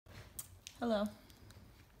Hello.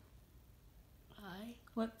 Hi.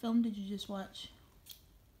 What film did you just watch?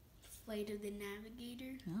 Flight of the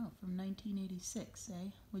Navigator. Oh, from 1986, eh?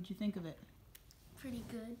 What'd you think of it? Pretty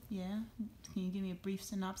good. Yeah? Can you give me a brief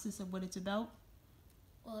synopsis of what it's about?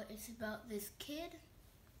 Well, it's about this kid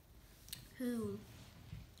who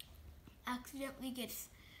accidentally gets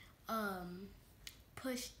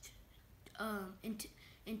pushed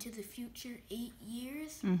into the future 8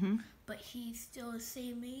 years, but he's still the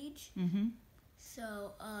same age.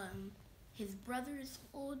 So his brother is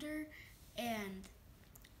older, and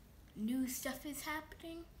new stuff is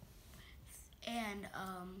happening, and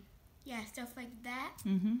yeah, stuff like that.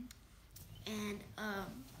 And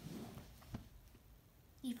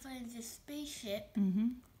he finds this spaceship,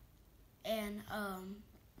 and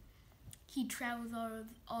he travels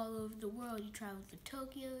all over the world. He travels to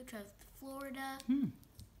Tokyo, travels to Florida,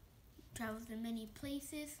 travels to many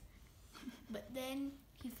places, but then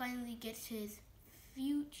he finally gets to his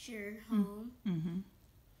future home,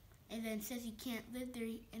 and then says he can't live there,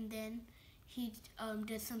 and then he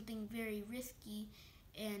does something very risky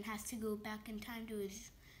and has to go back in time to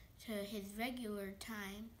his regular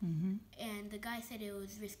time. And the guy said it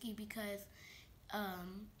was risky because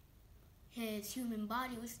his human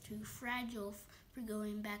body was too fragile for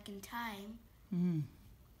going back in time.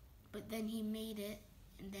 But then he made it,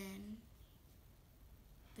 and then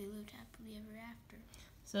they lived happily ever after.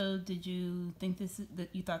 So, did you think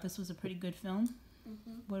you thought this was a pretty good film?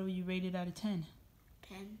 What would you rate it out of 10?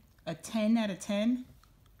 10. A 10 out of 10?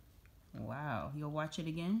 Wow. You'll watch it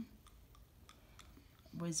again?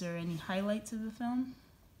 Was there any highlights of the film?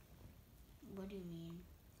 What do you mean?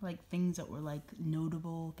 Like things that were like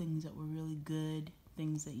notable, things that were really good,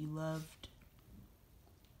 things that you loved?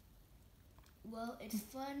 Well, it's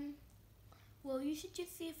fun. Well, you should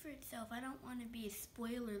just see it for itself. I don't want to be a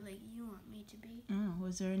spoiler like you want me to be. Oh,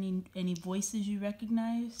 was there any voices you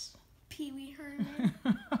recognized? Pee-wee Herman.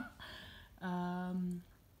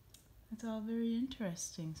 That's all very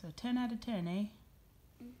interesting. So 10 out of 10, eh?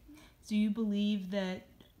 Do you believe that...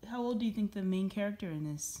 How old do you think the main character in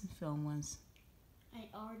this film was? I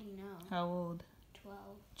already know. How old? 12.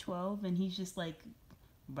 12? And he's just like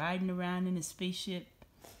riding around in a spaceship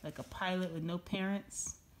like a pilot with no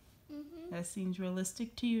parents? That seems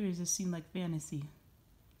realistic to you, or does it seem like fantasy?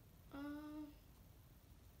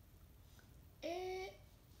 It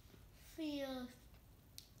feels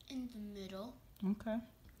in the middle. Okay.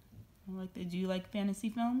 I like that. Do you like fantasy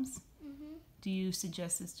films? Do you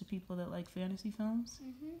suggest this to people that like fantasy films?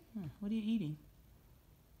 What are you eating?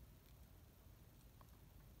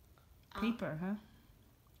 Paper, huh?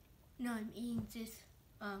 No, I'm eating this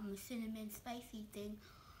cinnamon spicy thing,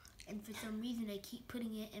 and for some reason I keep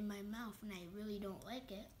putting it in my mouth, and I really don't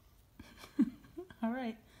like it. All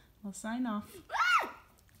right. Well, sign off.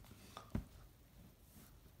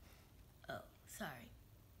 Oh, sorry.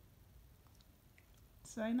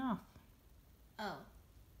 Sign off. Oh.